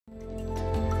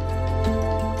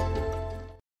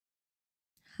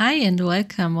Hi and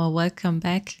welcome or welcome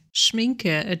back.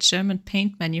 Schmincke, a German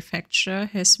paint manufacturer,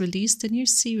 has released a new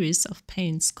series of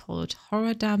paints called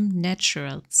Horadam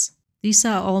Naturals. These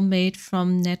are all made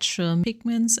from natural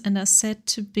pigments and are said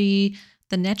to be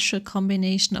the natural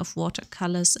combination of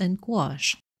watercolors and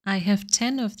gouache. I have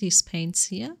 10 of these paints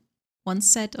here, one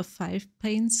set of 5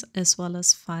 paints as well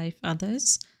as 5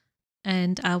 others,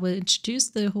 and I will introduce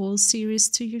the whole series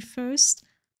to you first,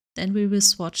 then we will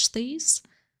swatch these.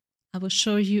 I will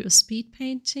show you a speed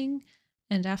painting,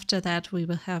 and after that we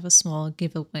will have a small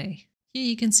giveaway. Here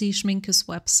you can see Schmincke's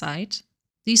website.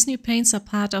 These new paints are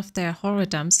part of their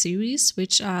Horadam series,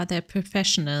 which are their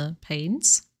professional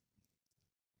paints.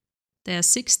 There are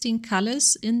 16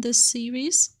 colors in this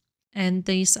series, and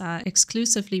these are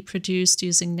exclusively produced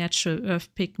using natural earth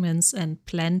pigments and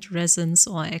plant resins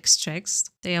or extracts.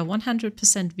 They are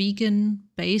 100% vegan,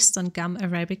 based on gum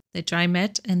arabic. They dry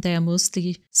matte and they are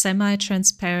mostly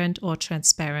semi-transparent or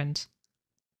transparent.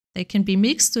 They can be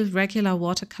mixed with regular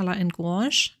watercolor and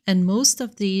gouache, and most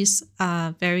of these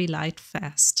are very light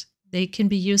fast. They can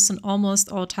be used on almost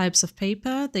all types of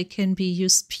paper. They can be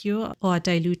used pure or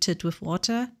diluted with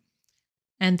water.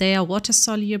 And they are water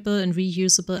soluble and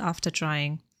reusable after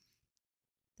drying.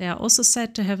 They are also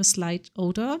said to have a slight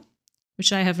odor,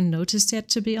 which I haven't noticed yet,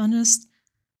 to be honest.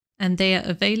 And they are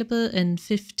available in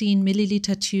 15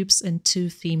 milliliter tubes and 2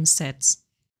 theme sets.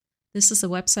 This is a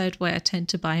website where I tend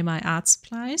to buy my art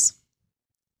supplies.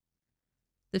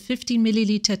 The 15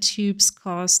 milliliter tubes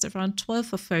cost around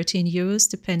 12 or 13 euros,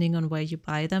 depending on where you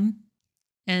buy them.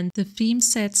 And the theme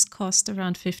sets cost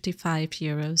around 55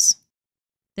 euros.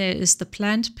 There is the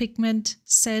plant pigment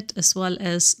set as well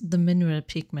as the mineral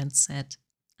pigment set.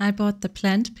 I bought the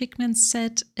plant pigment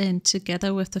set, and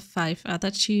together with the 5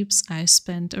 other tubes I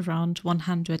spent around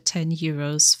 110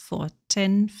 euros for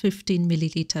 10 15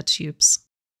 milliliter tubes.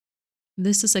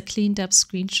 This is a cleaned up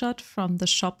screenshot from the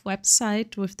shop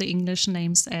website with the English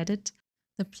names added.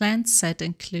 The plant set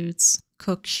includes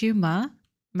curcuma,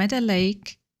 madder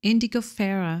lake,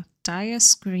 indigofera,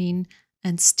 dias green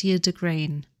and steel de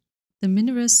grain. The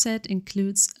mineral set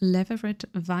includes Black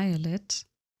Valvet,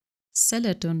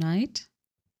 celadonite,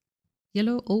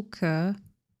 yellow ochre,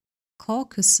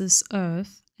 Caucasus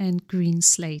earth and green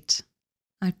slate.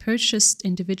 I purchased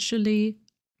individually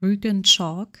Rügen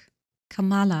chalk,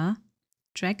 Kamala,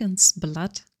 dragon's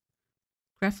blood,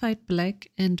 graphite black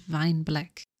and vine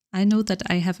black. I know that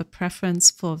I have a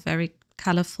preference for very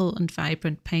colorful and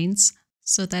vibrant paints,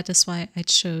 so that is why I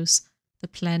chose the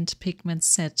plant pigment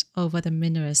set over the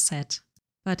mineral set.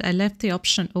 But I left the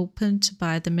option open to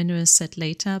buy the mineral set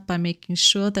later by making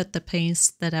sure that the paints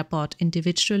that I bought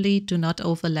individually do not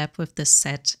overlap with this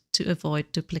set to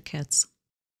avoid duplicates.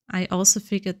 I also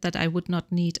figured that I would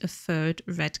not need a third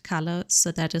red color,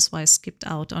 so that is why I skipped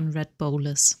out on red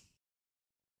bowlers.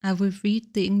 I will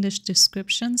read the English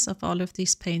descriptions of all of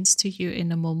these paints to you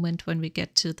in a moment when we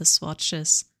get to the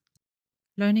swatches.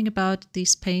 Learning about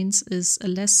these paints is a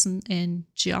lesson in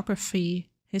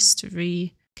geography,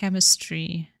 history,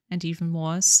 chemistry, and even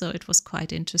more, so it was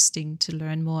quite interesting to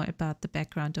learn more about the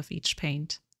background of each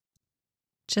paint.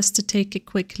 Just to take a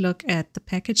quick look at the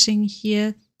packaging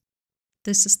here,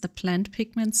 this is the plant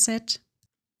pigment set,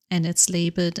 and it's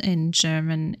labeled in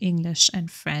German, English, and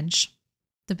French.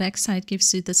 The backside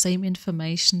gives you the same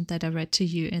information that I read to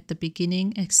you at the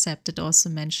beginning, except it also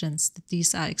mentions that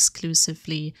these are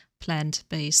exclusively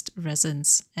plant-based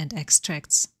resins and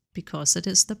extracts, because it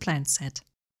is the plant set.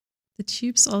 The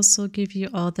tubes also give you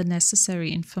all the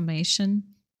necessary information.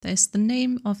 There's the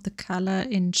name of the color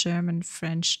in German,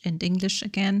 French, and English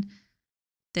again.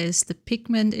 There's the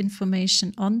pigment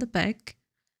information on the back,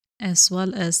 as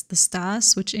well as the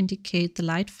stars, which indicate the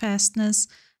light fastness,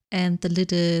 and the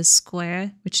little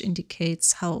square, which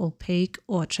indicates how opaque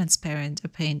or transparent a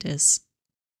paint is.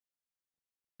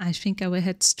 I think I will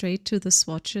head straight to the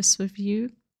swatches with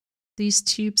you. These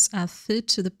tubes are filled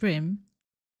to the brim,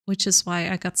 which is why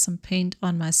I got some paint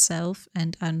on myself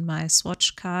and on my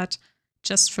swatch card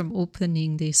just from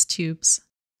opening these tubes.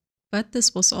 But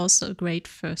this was also a great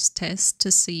first test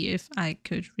to see if I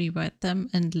could rewet them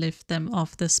and lift them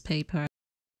off this paper.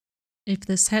 If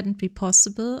this hadn't been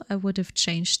possible, I would have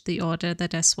changed the order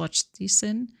that I swatched these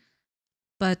in,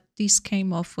 but these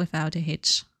came off without a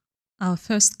hitch. Our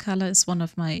first color is one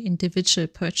of my individual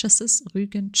purchases,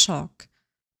 Rügen chalk.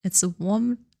 It's a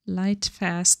warm, light,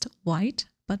 fast white,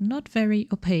 but not very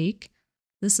opaque.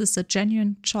 This is a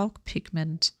genuine chalk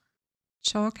pigment.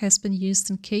 Chalk has been used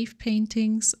in cave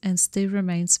paintings and still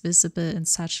remains visible in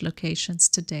such locations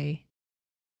today.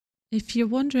 If you're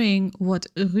wondering what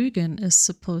Rügen is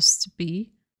supposed to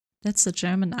be, that's a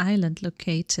German island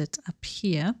located up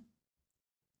here.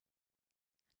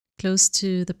 close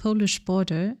to the Polish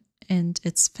border, and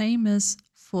it's famous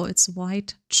for its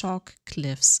white chalk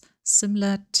cliffs,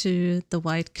 similar to the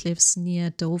white cliffs near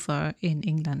Dover in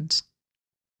England.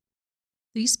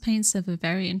 These paints have a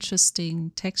very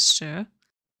interesting texture.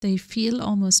 They feel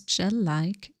almost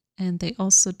gel-like, and they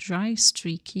also dry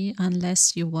streaky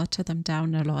unless you water them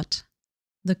down a lot.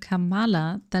 The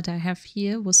Kamala that I have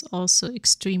here was also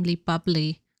extremely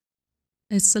bubbly.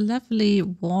 It's a lovely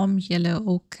warm yellow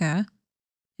ochre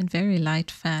and very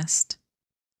light fast.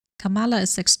 Kamala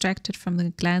is extracted from the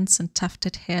glands and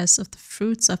tufted hairs of the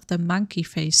fruits of the monkey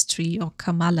face tree or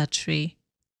Kamala tree,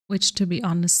 which to be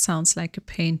honest sounds like a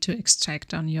pain to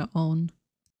extract on your own.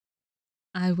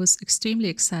 I was extremely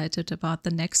excited about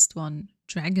the next one,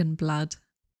 Dragon Blood.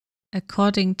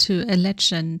 According to a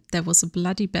legend, there was a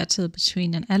bloody battle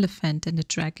between an elephant and a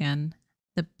dragon.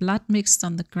 The blood mixed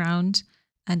on the ground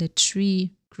and a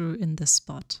tree grew in the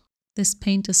spot. This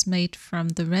paint is made from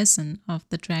the resin of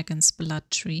the dragon's blood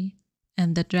tree,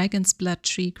 and the dragon's blood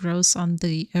tree grows on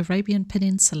the Arabian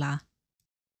Peninsula.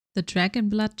 The dragon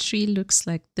blood tree looks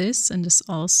like this and is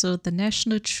also the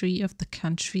national tree of the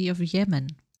country of Yemen.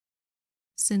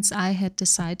 Since I had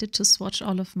decided to swatch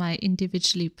all of my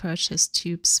individually purchased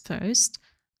tubes first,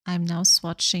 I'm now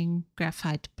swatching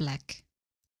Graphite Black.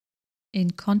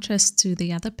 In contrast to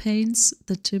the other paints,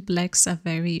 the two blacks are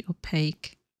very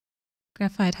opaque.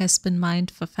 Graphite has been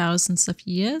mined for thousands of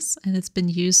years and it's been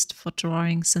used for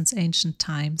drawing since ancient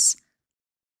times.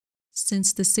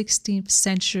 Since the 16th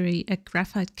century, a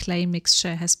graphite clay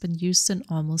mixture has been used in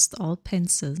almost all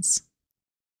pencils.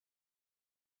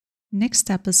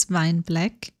 Next up is Wine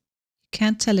Black. You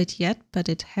can't tell it yet, but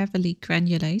it heavily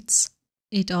granulates.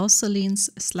 It also leans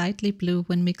slightly blue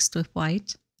when mixed with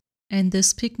white. And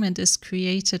this pigment is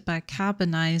created by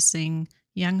carbonizing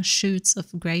young shoots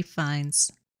of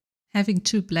grapevines. Having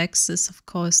two blacks is of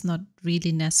course not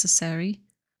really necessary.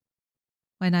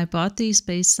 When I bought these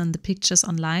based on the pictures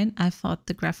online, I thought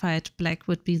the Graphite Black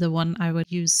would be the one I would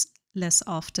use less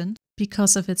often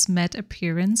because of its matte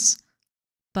appearance.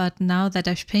 But now that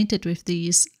I've painted with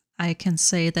these, I can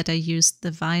say that I used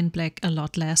the Wine Black a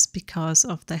lot less because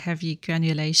of the heavy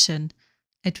granulation.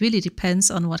 It really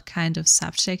depends on what kind of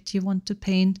subject you want to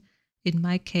paint. In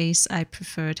my case, I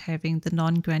preferred having the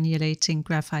non-granulating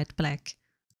Graphite Black.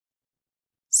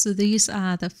 So these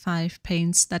are the 5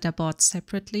 paints that I bought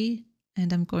separately,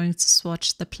 and I'm going to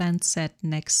swatch the plant set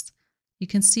next. You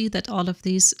can see that all of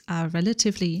these are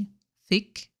relatively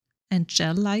thick and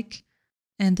gel-like,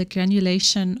 and the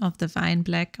granulation of the Wine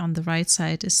Black on the right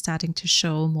side is starting to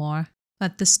show more.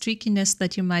 But the streakiness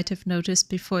that you might have noticed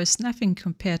before is nothing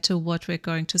compared to what we're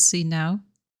going to see now.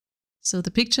 So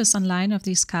the pictures online of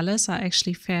these colors are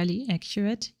actually fairly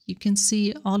accurate. You can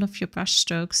see all of your brush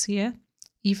strokes here,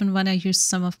 even when I use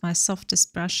some of my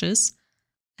softest brushes.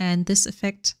 And this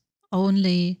effect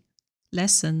only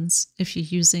lessens if you're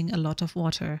using a lot of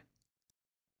water.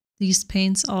 These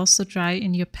paints also dry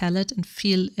in your palette and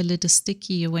feel a little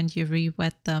sticky when you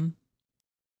re-wet them.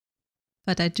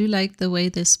 But I do like the way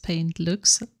this paint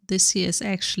looks. This here is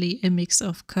actually a mix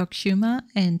of curcuma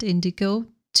and indigo,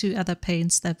 2 other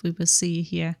paints that we will see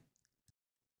here.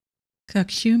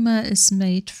 Curcuma is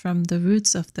made from the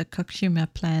roots of the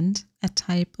curcuma plant, a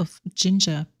type of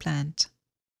ginger plant.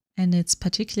 And it's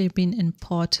particularly been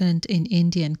important in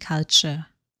Indian culture.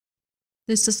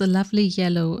 This is a lovely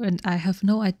yellow, and I have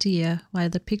no idea why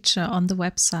the picture on the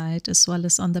website as well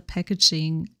as on the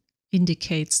packaging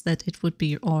indicates that it would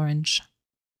be orange.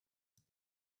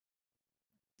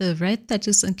 The red that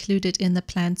is included in the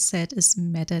plant set is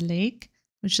Madder Lake,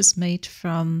 which is made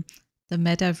from the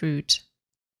madder root.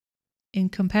 In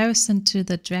comparison to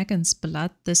the dragon's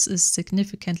blood, this is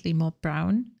significantly more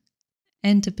brown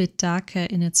and a bit darker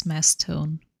in its mass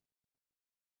tone.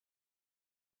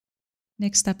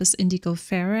 Next up is Indigo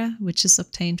Ferra, which is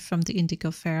obtained from the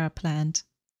Indigo Ferra plant.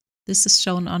 This is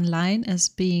shown online as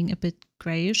being a bit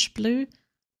grayish blue,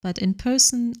 but in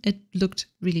person it looked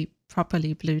really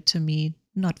properly blue to me,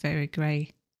 not very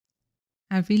grey.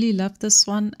 I really love this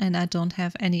one, and I don't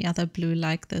have any other blue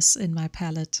like this in my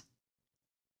palette.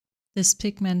 This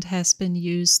pigment has been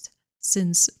used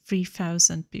since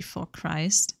 3000 before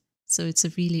Christ, so it's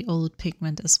a really old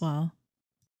pigment as well.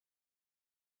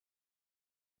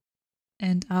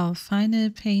 And our final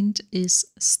paint is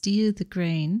Steal the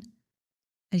Grain,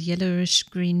 a yellowish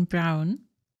green-brown.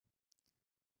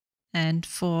 And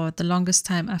for the longest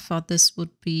time I thought this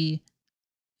would be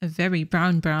a very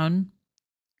brown,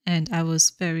 and I was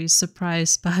very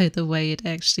surprised by the way it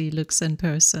actually looks in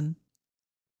person.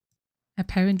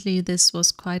 Apparently this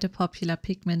was quite a popular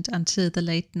pigment until the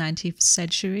late 19th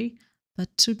century,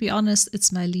 but to be honest,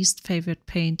 it's my least favorite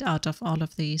paint out of all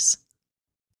of these.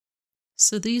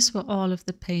 So these were all of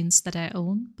the paints that I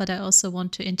own, but I also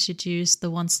want to introduce the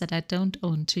ones that I don't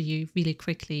own to you really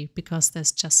quickly, because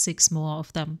there's just 6 more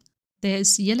of them. There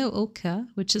is Yellow Ochre,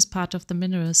 which is part of the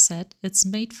mineral set. It's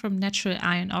made from natural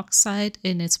iron oxide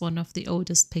and it's one of the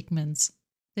oldest pigments.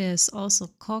 There's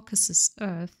also Caucasus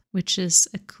Earth, which is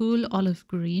a cool olive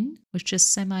green, which is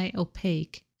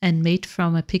semi-opaque and made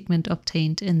from a pigment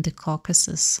obtained in the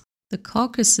Caucasus. The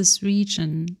Caucasus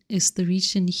region is the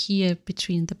region here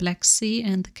between the Black Sea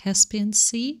and the Caspian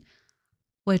Sea,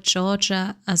 where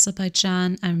Georgia,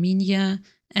 Azerbaijan, Armenia,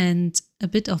 and a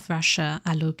bit of Russia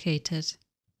are located.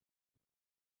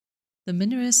 The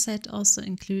mineral set also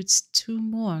includes 2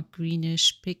 more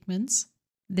greenish pigments.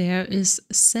 There is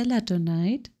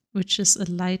celadonite, which is a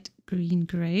light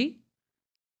green-gray,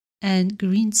 and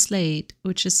green slate,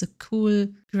 which is a cool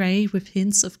gray with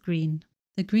hints of green.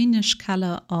 The greenish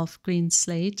color of green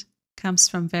slate comes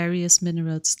from various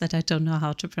minerals that I don't know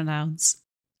how to pronounce.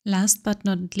 Last but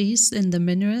not least in the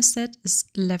mineral set is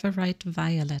Leverite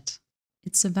Violet.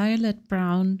 It's a violet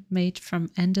brown made from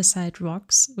andesite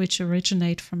rocks which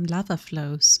originate from lava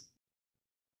flows.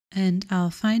 And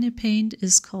our final paint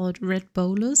is called Red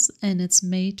Bolus and it's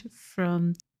made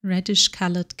from reddish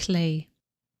colored clay.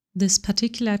 This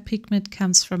particular pigment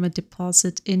comes from a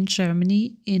deposit in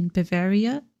Germany, in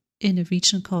Bavaria, in a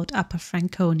region called Upper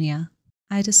Franconia.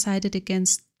 I decided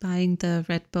against buying the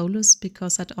Red Bolus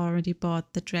because I'd already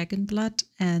bought the Dragon Blood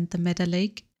and the Meadow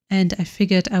Lake, and I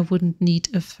figured I wouldn't need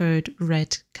a third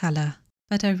red color.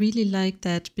 But I really like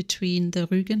that between the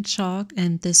Rügen chalk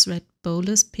and this Red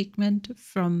Bolus pigment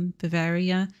from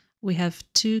Bavaria, we have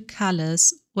 2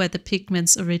 colors where the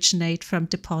pigments originate from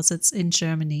deposits in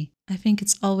Germany. I think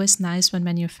it's always nice when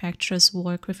manufacturers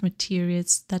work with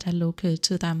materials that are local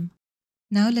to them.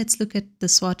 Now let's look at the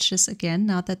swatches again,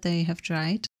 now that they have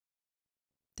dried.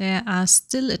 There are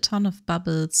still a ton of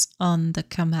bubbles on the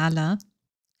Kamala,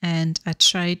 and I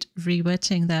tried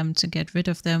re-wetting them to get rid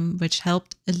of them, which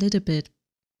helped a little bit.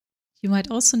 You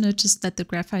might also notice that the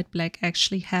graphite black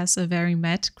actually has a very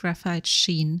matte graphite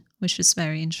sheen, which is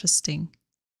very interesting.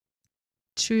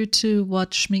 True to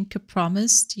what Schmincke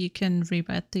promised, you can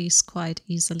re-wet these quite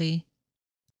easily.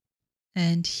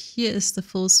 And here is the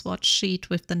full swatch sheet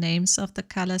with the names of the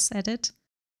colors added.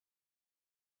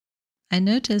 I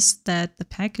noticed that the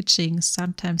packaging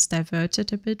sometimes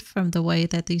diverted a bit from the way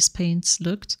that these paints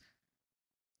looked.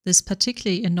 This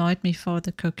particularly annoyed me for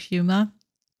the curcuma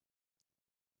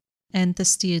and the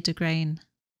steel de grain.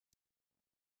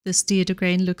 The steel de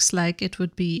grain looks like it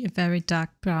would be a very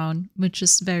dark brown, which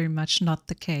is very much not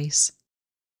the case.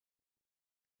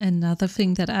 Another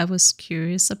thing that I was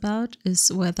curious about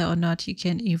is whether or not you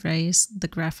can erase the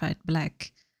graphite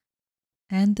black.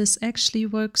 And this actually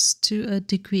works to a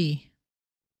degree.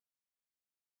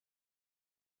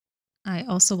 I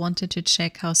also wanted to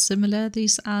check how similar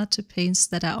these are to paints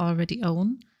that I already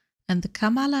own. And the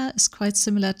Kamala is quite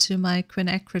similar to my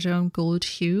quinacridone gold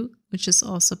hue, which is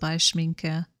also by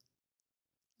Schmincke.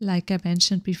 Like I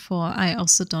mentioned before, I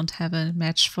also don't have a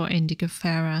match for Indigo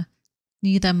Farah.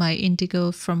 Neither my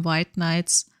Indigo from White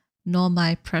Nights nor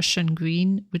my Prussian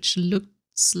Green, which looked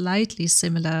slightly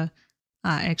similar,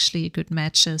 are actually good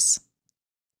matches.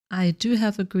 I do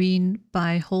have a green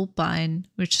by Holbein,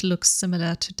 which looks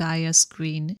similar to Dyer's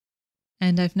green,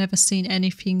 and I've never seen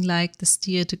anything like the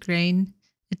Steel de Grain.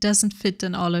 It doesn't fit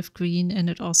an olive green and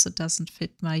it also doesn't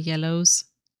fit my yellows.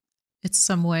 It's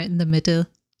somewhere in the middle.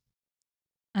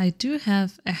 I do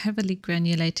have a heavily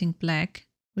granulating black,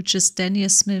 which is Daniel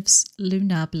Smith's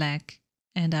Lunar Black,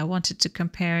 and I wanted to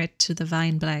compare it to the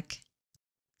Vine Black.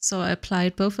 So I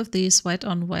applied both of these wet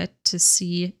on wet to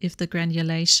see if the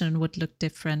granulation would look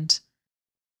different.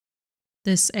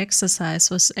 This exercise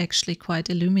was actually quite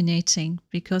illuminating,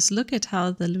 because look at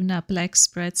how the Lunar Black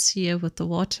spreads here with the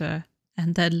water,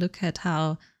 and then look at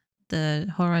how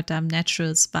the Horadam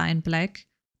Naturals Vine Black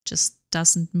just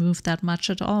doesn't move that much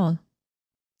at all.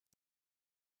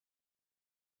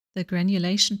 The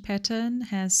granulation pattern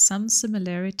has some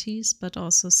similarities but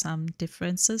also some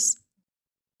differences.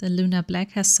 The Lunar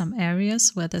Black has some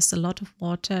areas where there's a lot of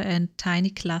water and tiny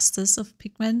clusters of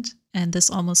pigment, and this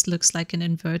almost looks like an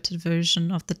inverted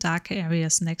version of the darker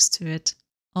areas next to it.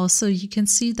 Also, you can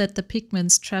see that the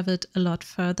pigments traveled a lot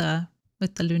further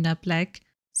with the Lunar Black.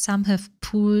 Some have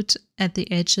pooled at the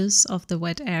edges of the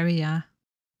wet area.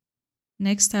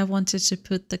 Next, I wanted to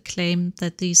put the claim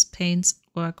that these paints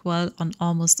work well on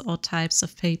almost all types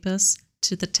of papers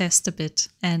to the test a bit,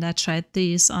 and I tried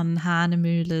these on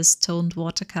Hahnemülle's toned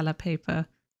watercolor paper,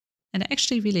 and I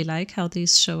actually really like how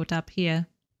these showed up here.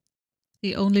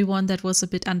 The only one that was a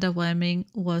bit underwhelming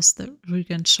was the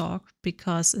Rügen chalk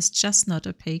because it's just not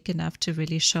opaque enough to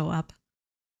really show up.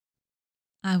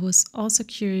 I was also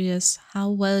curious how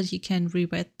well you can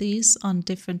re-wet these on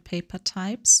different paper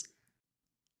types.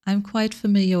 I'm quite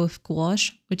familiar with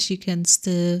gouache, which you can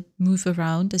still move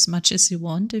around as much as you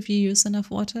want if you use enough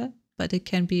water, but it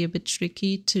can be a bit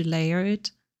tricky to layer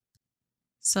it.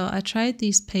 So I tried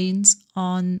these paints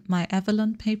on my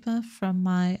Avalon paper from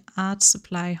my art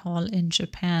supply haul in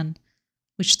Japan,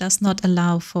 which does not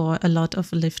allow for a lot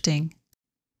of lifting.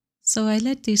 So I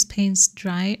let these paints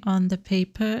dry on the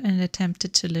paper and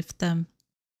attempted to lift them.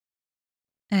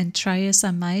 And try as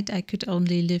I might, I could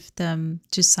only lift them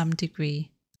to some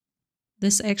degree.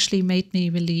 This actually made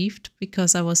me relieved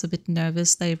because I was a bit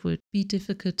nervous they would be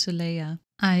difficult to layer.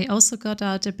 I also got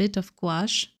out a bit of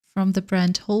gouache from the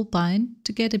brand Holbein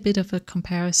to get a bit of a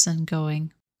comparison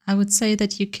going. I would say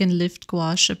that you can lift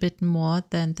gouache a bit more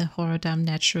than the Horadam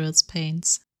Naturals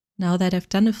paints. Now that I've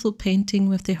done a full painting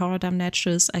with the Horadam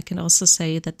Naturals, I can also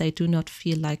say that they do not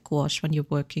feel like gouache when you're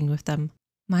working with them.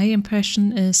 My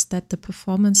impression is that the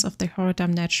performance of the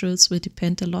Horadam Naturals will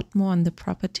depend a lot more on the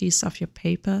properties of your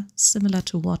paper, similar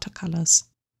to watercolors.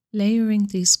 Layering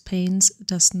these paints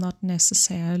does not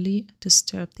necessarily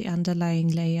disturb the underlying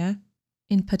layer,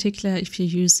 in particular if you're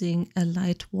using a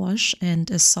light wash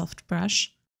and a soft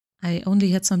brush. I only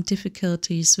had some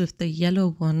difficulties with the yellow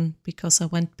one because I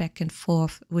went back and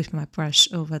forth with my brush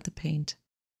over the paint.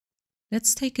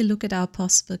 Let's take a look at our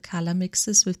possible color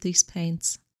mixes with these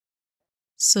paints.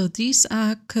 So these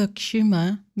are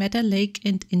Curcuma, Meadow Lake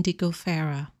and Indigo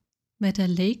Farah. Meadow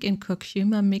Lake and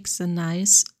Curcuma mix a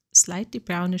nice, slightly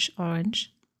brownish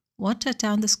orange. Watered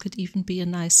down, this could even be a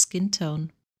nice skin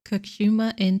tone.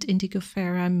 Curcuma and Indigo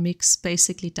Farah mix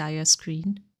basically Dyer's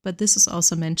Green, but this is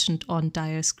also mentioned on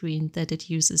Dyer's Green that it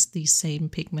uses these same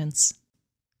pigments.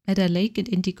 Meadow Lake and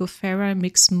Indigo Farah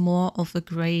mix more of a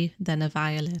grey than a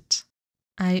violet.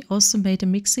 I also made a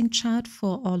mixing chart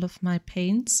for all of my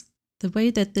paints. The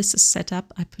way that this is set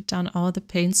up, I put down all the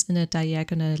paints in a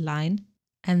diagonal line,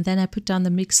 and then I put down the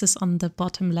mixes on the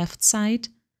bottom left side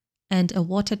and a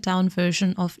watered down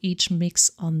version of each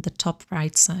mix on the top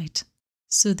right side.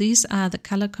 So these are the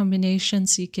color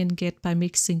combinations you can get by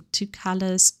mixing two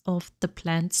colors of the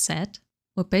plant set.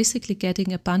 We're basically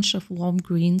getting a bunch of warm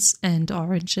greens and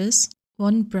oranges,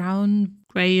 one brown,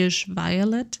 grayish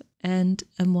violet, and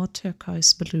a more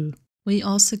turquoise blue. We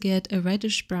also get a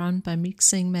reddish brown by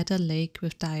mixing Meadow Lake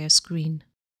with Dyer's Green.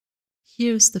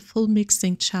 Here is the full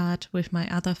mixing chart with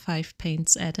my other 5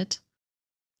 paints added.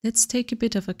 Let's take a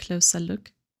bit of a closer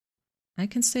look. I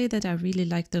can say that I really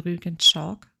like the Rügen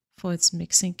chalk for its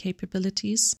mixing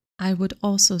capabilities. I would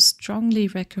also strongly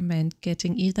recommend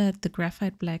getting either the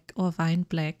graphite black or wine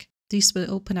black. These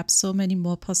will open up so many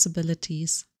more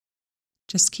possibilities.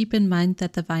 Just keep in mind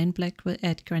that the wine black will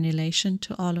add granulation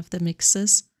to all of the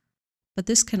mixes, but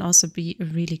this can also be a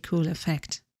really cool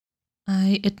effect.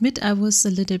 I admit I was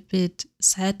a little bit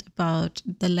sad about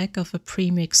the lack of a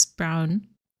pre-mixed brown.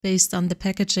 Based on the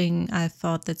packaging, I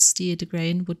thought that Steel de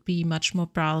Grain would be much more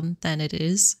brown than it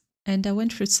is, and I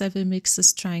went through several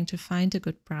mixes trying to find a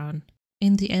good brown.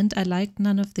 In the end, I liked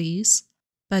none of these,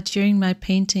 but during my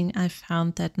painting I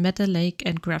found that Meadow Lake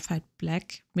and Graphite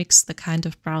Black mixed the kind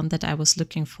of brown that I was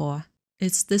looking for.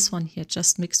 It's this one here,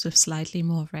 just mixed with slightly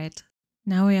more red.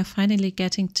 Now we are finally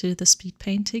getting to the speed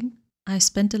painting. I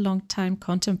spent a long time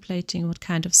contemplating what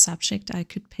kind of subject I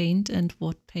could paint and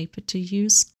what paper to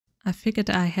use. I figured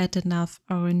I had enough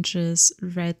oranges,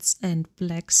 reds and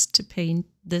blacks to paint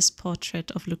this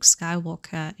portrait of Luke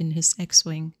Skywalker in his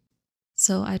X-Wing.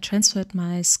 So I transferred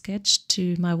my sketch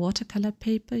to my watercolor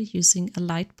paper using a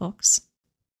light box.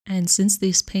 And since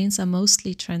these paints are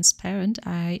mostly transparent,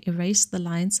 I erased the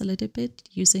lines a little bit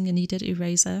using a kneaded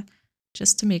eraser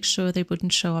just to make sure they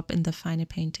wouldn't show up in the final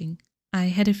painting. I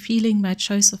had a feeling my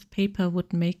choice of paper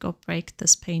would make or break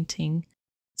this painting.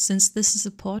 Since this is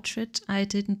a portrait, I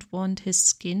didn't want his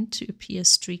skin to appear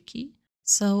streaky,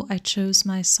 so I chose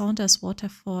my Saunder's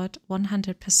Waterford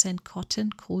 100%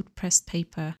 cotton cold pressed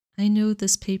paper. I know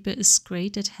this paper is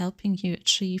great at helping you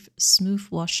achieve smooth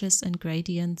washes and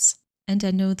gradients, and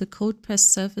I know the cold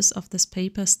pressed surface of this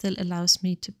paper still allows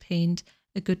me to paint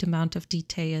a good amount of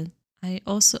detail. I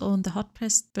also own the hot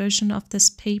pressed version of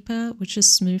this paper, which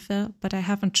is smoother, but I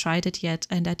haven't tried it yet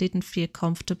and I didn't feel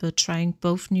comfortable trying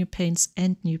both new paints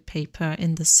and new paper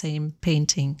in the same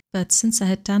painting. But since I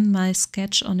had done my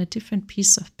sketch on a different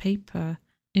piece of paper,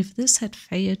 if this had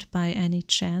failed by any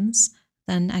chance,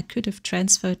 then I could have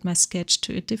transferred my sketch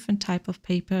to a different type of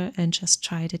paper and just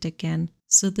tried it again.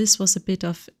 So this was a bit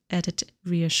of added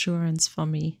reassurance for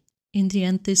me. In the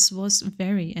end, this was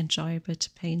very enjoyable to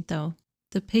paint though.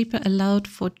 The paper allowed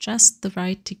for just the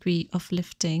right degree of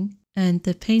lifting, and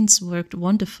the paints worked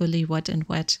wonderfully wet and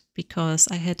wet because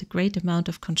I had a great amount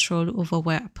of control over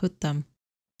where I put them.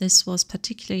 This was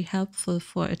particularly helpful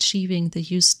for achieving the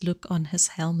used look on his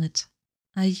helmet.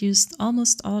 I used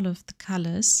almost all of the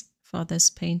colors for this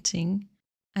painting.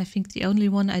 I think the only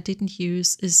one I didn't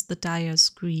use is the Dyer's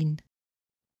green.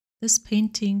 This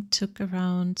painting took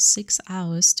around 6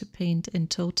 hours to paint in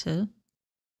total.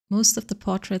 Most of the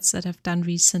portraits that I've done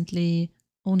recently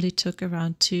only took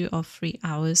around 2 or 3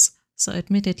 hours, so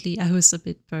admittedly I was a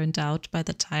bit burned out by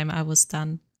the time I was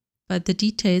done. But the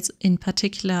details, in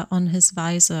particular on his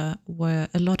visor, were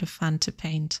a lot of fun to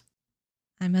paint.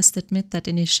 I must admit that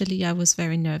initially I was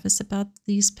very nervous about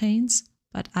these paints,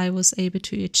 but I was able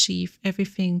to achieve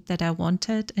everything that I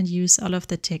wanted and use all of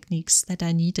the techniques that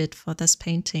I needed for this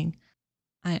painting.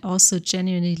 I also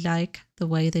genuinely like the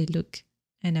way they look,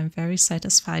 and I'm very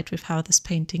satisfied with how this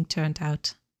painting turned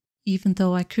out. Even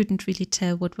though I couldn't really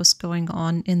tell what was going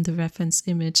on in the reference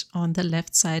image on the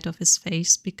left side of his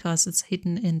face because it's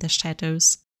hidden in the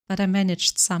shadows, but I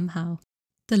managed somehow.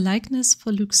 The likeness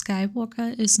for Luke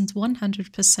Skywalker isn't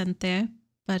 100% there,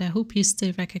 but I hope he's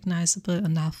still recognizable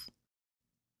enough.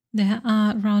 There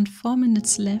are around 4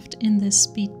 minutes left in this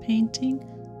speed painting,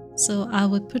 so I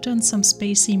will put on some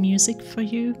spacey music for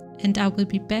you, and I will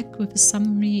be back with a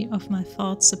summary of my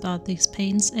thoughts about these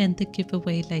paints and the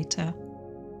giveaway later.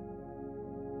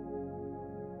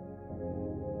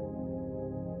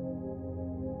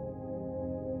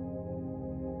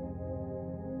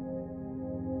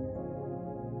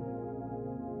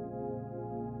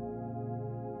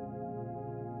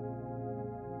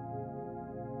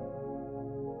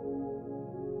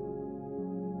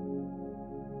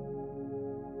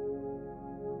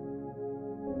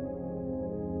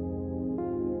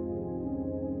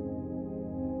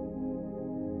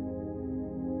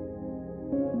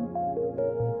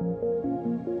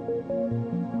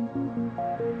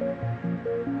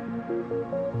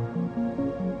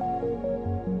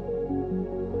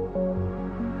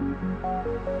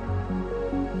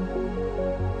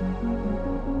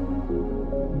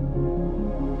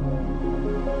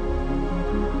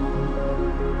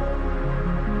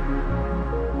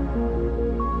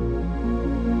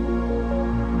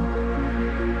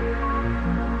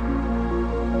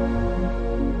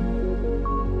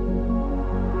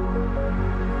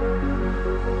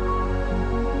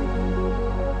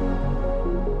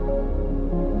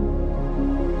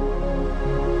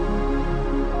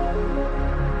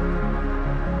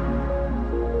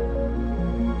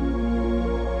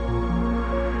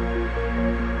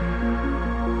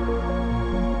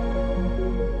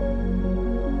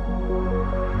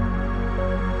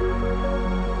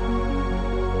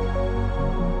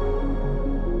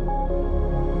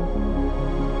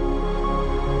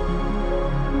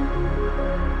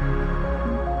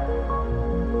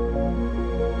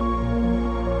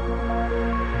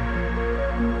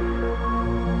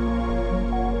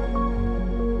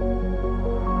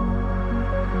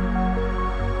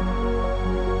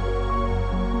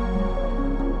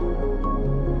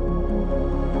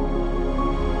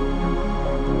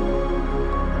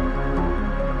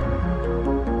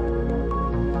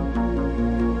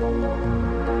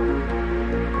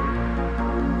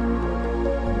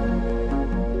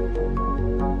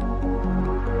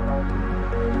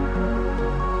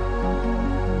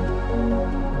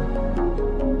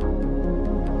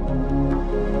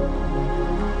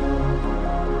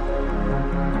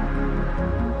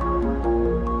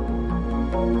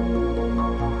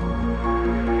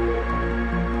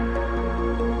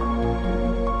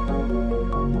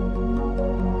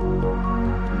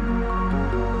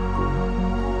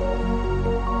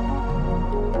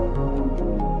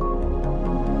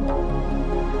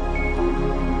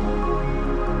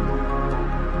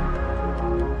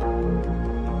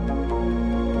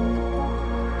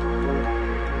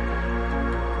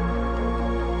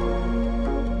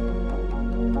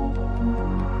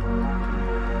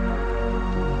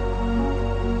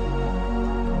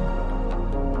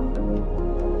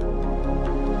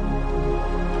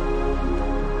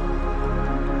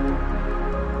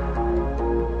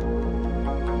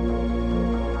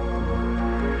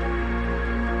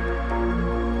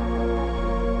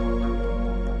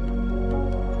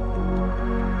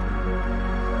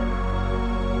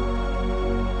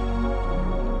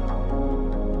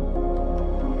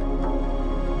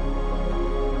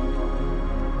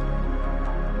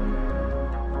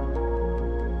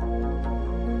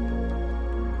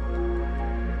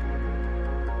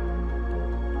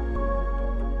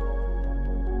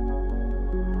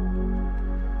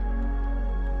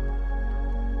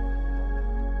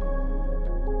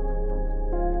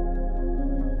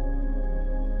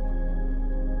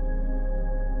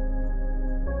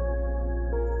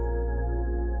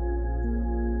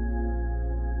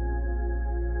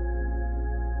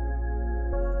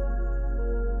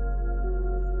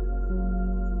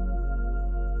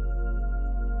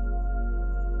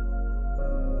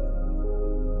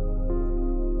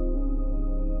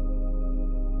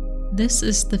 This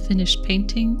is the finished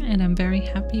painting and I'm very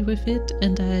happy with it,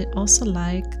 and I also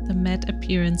like the matte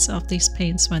appearance of these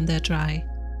paints when they're dry.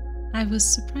 I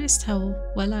was surprised how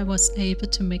well I was able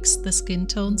to mix the skin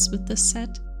tones with this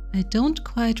set. I don't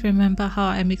quite remember how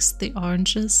I mixed the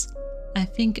oranges. I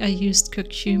think I used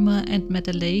curcuma and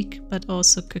metallaic, but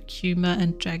also curcuma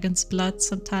and dragon's blood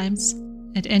sometimes.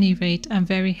 At any rate, I'm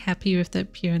very happy with the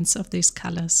appearance of these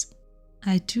colors.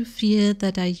 I do feel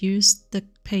that I used the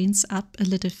paints up a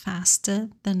little faster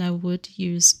than I would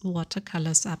use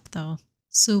watercolors up though.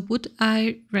 So would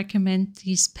I recommend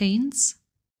these paints?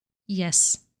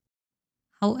 Yes.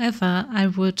 However, I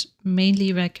would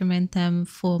mainly recommend them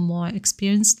for more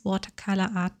experienced watercolor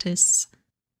artists.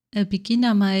 A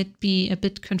beginner might be a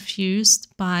bit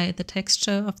confused by the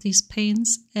texture of these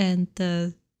paints and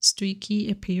the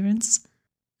streaky appearance.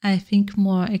 I think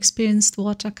more experienced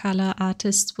watercolor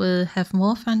artists will have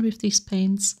more fun with these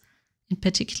paints, in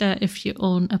particular if you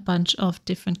own a bunch of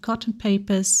different cotton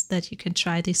papers that you can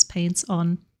try these paints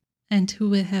on, and who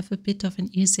will have a bit of an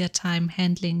easier time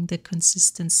handling the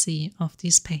consistency of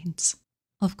these paints.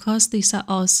 Of course, these are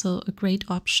also a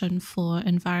great option for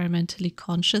environmentally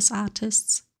conscious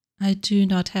artists. I do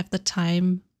not have the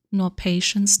time nor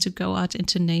patience to go out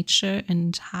into nature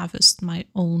and harvest my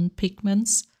own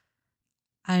pigments.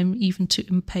 I'm even too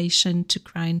impatient to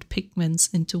grind pigments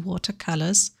into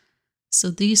watercolors, so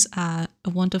these are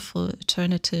a wonderful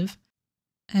alternative.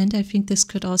 And I think this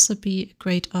could also be a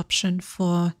great option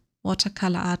for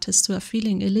watercolor artists who are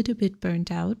feeling a little bit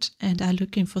burned out and are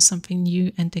looking for something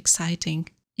new and exciting.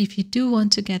 If you do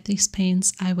want to get these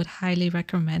paints, I would highly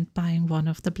recommend buying one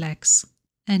of the blacks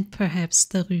and perhaps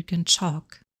the Rügen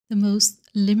chalk. The most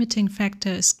limiting factor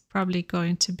is probably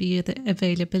going to be the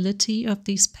availability of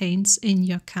these paints in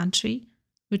your country,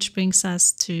 which brings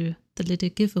us to the little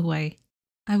giveaway.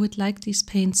 I would like these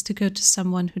paints to go to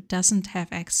someone who doesn't have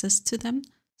access to them,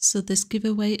 so this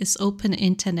giveaway is open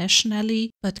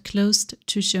internationally but closed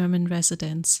to German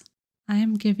residents. I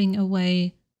am giving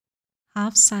away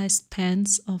half-sized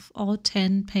pans of all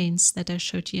 10 paints that I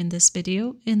showed you in this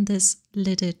video in this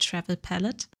little travel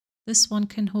palette. This one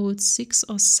can hold 6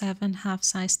 or 7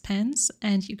 half-sized pans,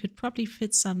 and you could probably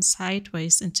fit some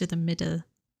sideways into the middle.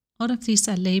 All of these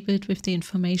are labeled with the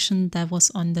information that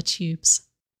was on the tubes.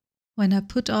 When I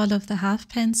put all of the half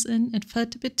pans in, it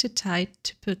felt a bit too tight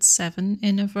to put 7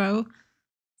 in a row,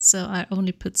 so I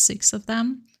only put 6 of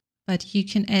them, but you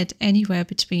can add anywhere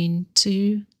between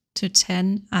 2 to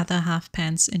 10 other half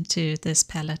pans into this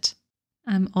palette.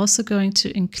 I'm also going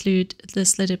to include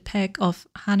this little pack of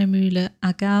Hahnemühle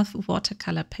Agave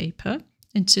watercolor paper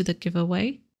into the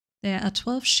giveaway. There are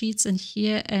 12 sheets in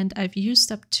here and I've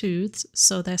used up 2,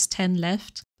 so there's 10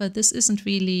 left, but this isn't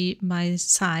really my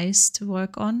size to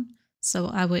work on, so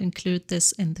I will include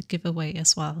this in the giveaway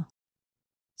as well.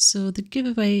 So the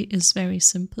giveaway is very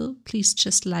simple. Please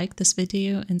just like this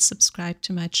video and subscribe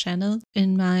to my channel.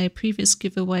 In my previous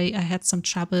giveaway, I had some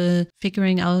trouble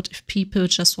figuring out if people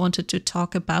just wanted to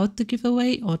talk about the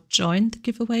giveaway or join the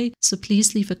giveaway. So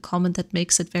please leave a comment that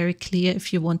makes it very clear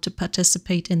if you want to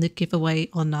participate in the giveaway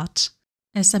or not.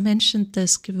 As I mentioned,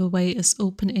 this giveaway is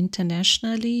open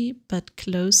internationally but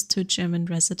closed to German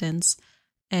residents,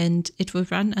 and it will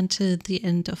run until the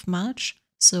end of March.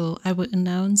 So I will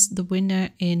announce the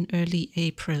winner in early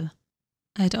April.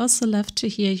 I'd also love to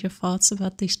hear your thoughts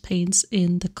about these paints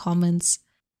in the comments.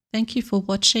 Thank you for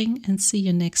watching and see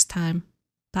you next time.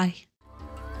 Bye.